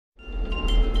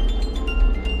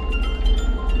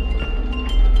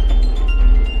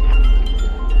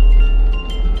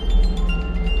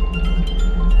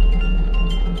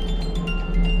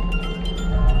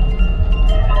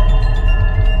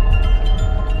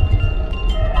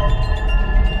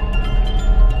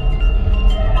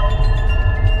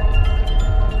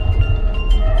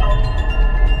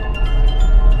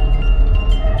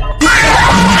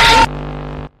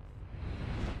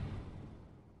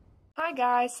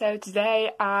guys, so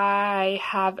today I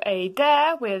have a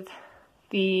dare with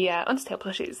the Undertale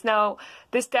plushies. Now,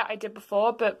 this dare I did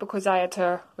before, but because I had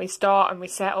to restart and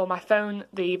reset all my phone,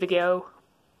 the video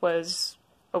was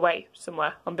away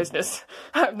somewhere on business.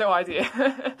 I have no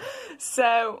idea.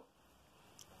 So,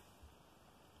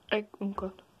 oh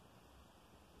god.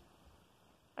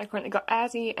 I currently got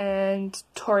Azzy and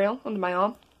Toriel under my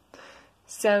arm.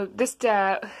 So this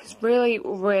dare is really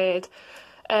weird.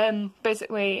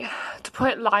 Basically, to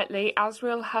put it lightly,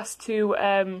 Azriel has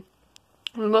to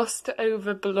lust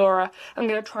over Ballora. I'm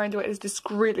going to try and do it as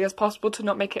discreetly as possible to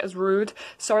not make it as rude.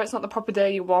 Sorry, it's not the proper dare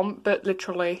you want, but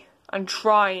literally, I'm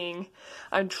trying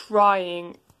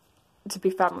to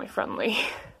be family friendly.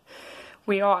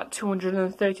 We are at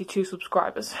 232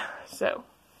 subscribers, so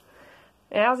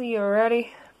Azzy, you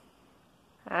ready?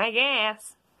 I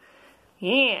guess.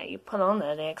 Yeah, you put on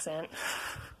that accent.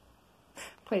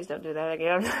 Please don't do that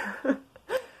again.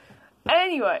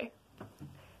 Anyway,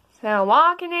 so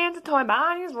walking into Toy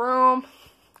Bonnie's room.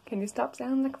 Can you stop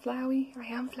sounding like Flowey? I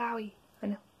am Flowey. I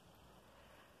know.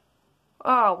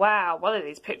 Oh wow, what are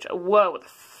these pictures? Whoa, what the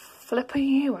flip are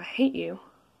you? I hate you.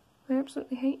 I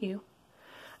absolutely hate you.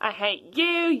 I hate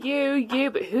you,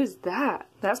 but who's that?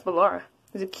 That's Ballora.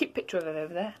 There's a cute picture of her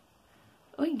over there.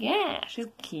 Oh yeah, she's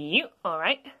cute,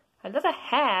 alright. I love her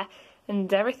hair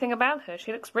and everything about her.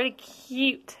 She looks really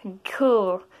cute and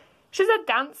cool. She's a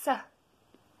dancer.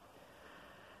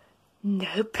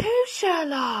 No poo,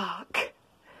 Sherlock.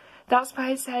 That's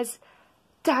why it says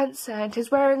dancer and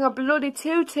she's wearing a bloody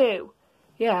tutu.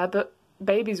 Yeah, but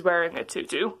baby's wearing a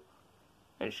tutu.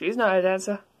 And she's not a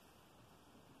dancer.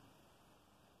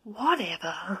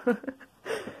 Whatever.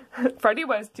 Freddy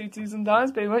wears tutus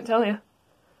sometimes, but he won't tell you.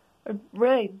 I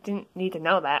really didn't need to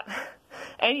know that.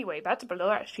 Anyway, back to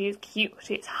Ballora. She is cute.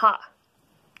 She is hot.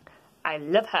 I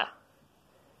love her.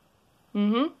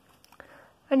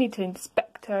 I need to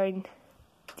inspect her in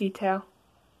detail.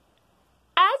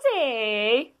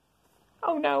 Azzy!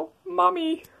 Oh no,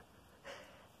 Mommy.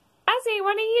 Azzy,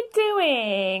 what are you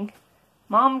doing?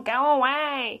 Mom, go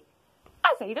away.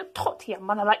 Azzy, don't talk to your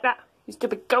mother like that. You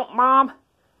stupid goat mom.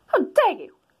 How dare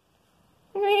you?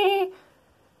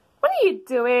 What are you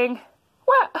doing?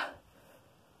 What?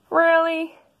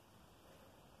 Really?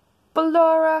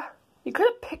 Ballora? You could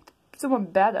have picked someone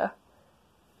better.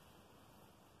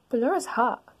 Ballora's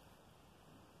hot.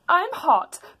 I'm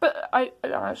hot, but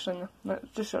actually, no,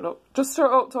 just shut up. Just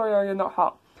shut up, Toriel, you're not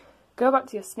hot. Go back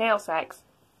to your snail sex.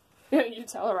 You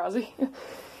tell her, Azzy.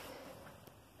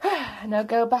 Now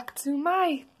go back to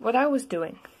what I was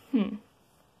doing. Mwah!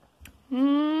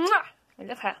 I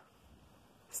love her.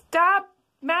 Stop,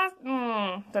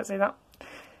 don't say that.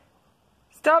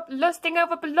 Stop lusting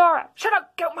over Ballora. Shut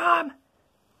up, goat mom.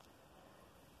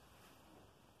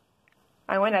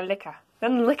 I want to lick her.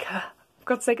 Then lick her. For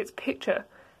God's sake, it's a picture.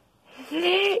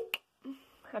 Lick.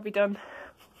 Have you done?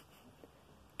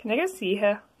 Can I go see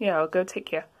her? Yeah, I'll go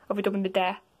take you. Have we done the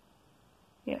dare?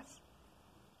 Yes.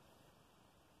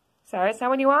 Sorry, it's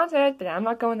not what you wanted, but I'm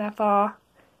not going that far.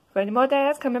 For any more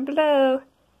dares, comment below.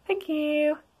 Thank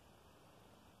you.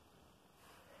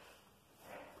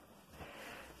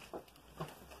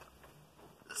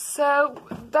 So,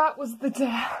 that was the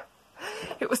dare.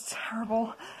 It was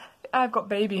terrible. I've got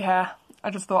baby hair. I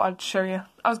just thought I'd show you.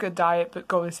 I was going to dye it, but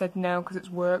Golly said no because it's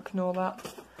work and all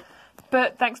that.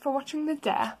 But thanks for watching the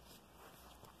dare.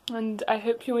 And I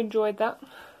hope you enjoyed that.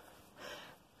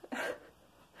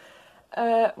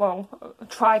 Well, I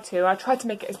tried to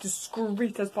make it as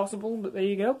discreet as possible, but there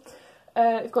you go.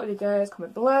 If you've got any dares,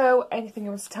 comment below. Anything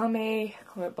you want to tell me,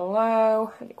 comment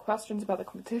below. Any questions about the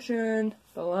competition,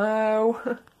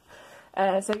 below.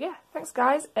 So yeah, thanks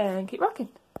guys, and keep rocking.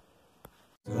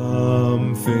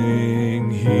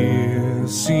 Something here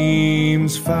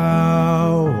seems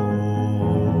foul.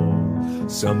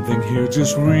 Something here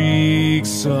just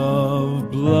reeks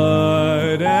of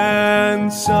blood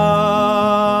and suffering.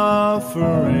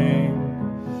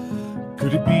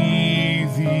 Could it be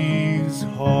these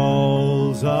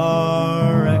halls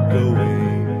are echoing?